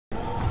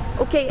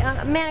Okay,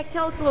 Manik,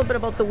 tell us a little bit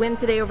about the win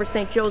today over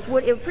St. Joe's.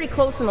 It was pretty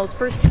close in those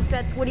first 2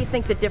 sets. What do you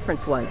think the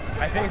difference was?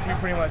 I think we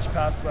pretty much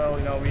passed well.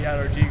 You know, we had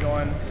our D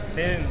going.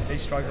 They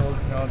struggled.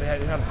 You know, they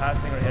didn't have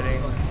passing or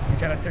hitting. We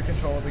kind of took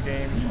control of the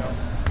game. You know,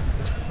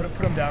 just put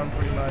them down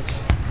pretty much.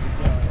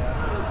 You know,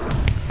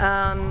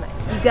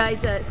 yeah. You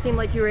guys seemed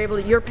like you were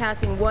able to. Your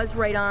passing was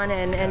right on,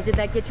 and did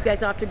that get you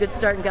guys off to a good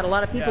start and got a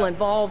lot of people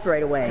involved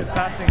right away? Because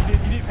passing, you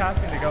need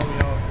passing to go. You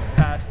know,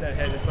 pass, set,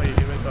 hit. That's how you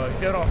do it. So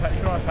if you don't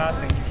have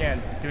passing, you can't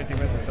do anything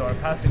with it. So our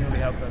passing really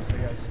helped us, I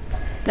guess.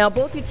 Now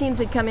both your teams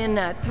had come in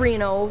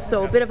 3-0,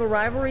 so a bit of a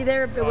rivalry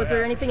there. Was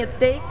there anything at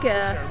stake?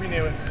 Sure, we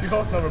knew it. We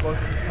both know we're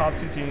both top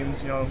 2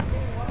 teams. You know,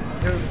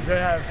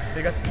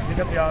 they got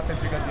the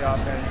offense, we got the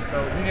offense. So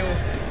we knew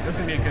it was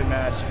gonna be a good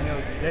match. You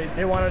know,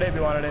 they wanted it, we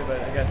wanted it, but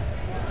I guess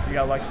we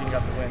got lucky and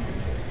got the win.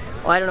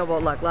 Well, I don't know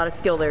about luck. A lot of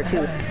skill there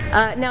too.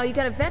 Now you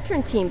got a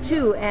veteran team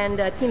too, and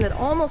a team that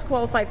almost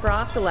qualified for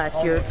OFSA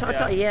last year.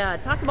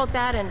 Talk about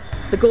that and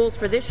the goals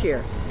for this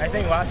year. I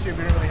think last year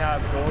we didn't really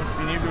have goals.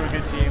 We knew we were a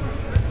good team,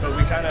 but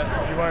we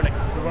weren't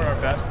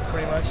our best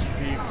pretty much.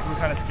 We were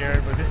kind of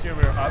scared, but this year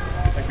we were up.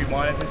 Like we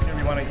wanted this year.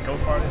 We want to go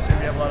far this year.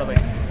 We have a lot of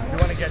we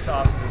want to get to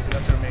OFSA this year.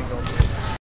 That's our main goal.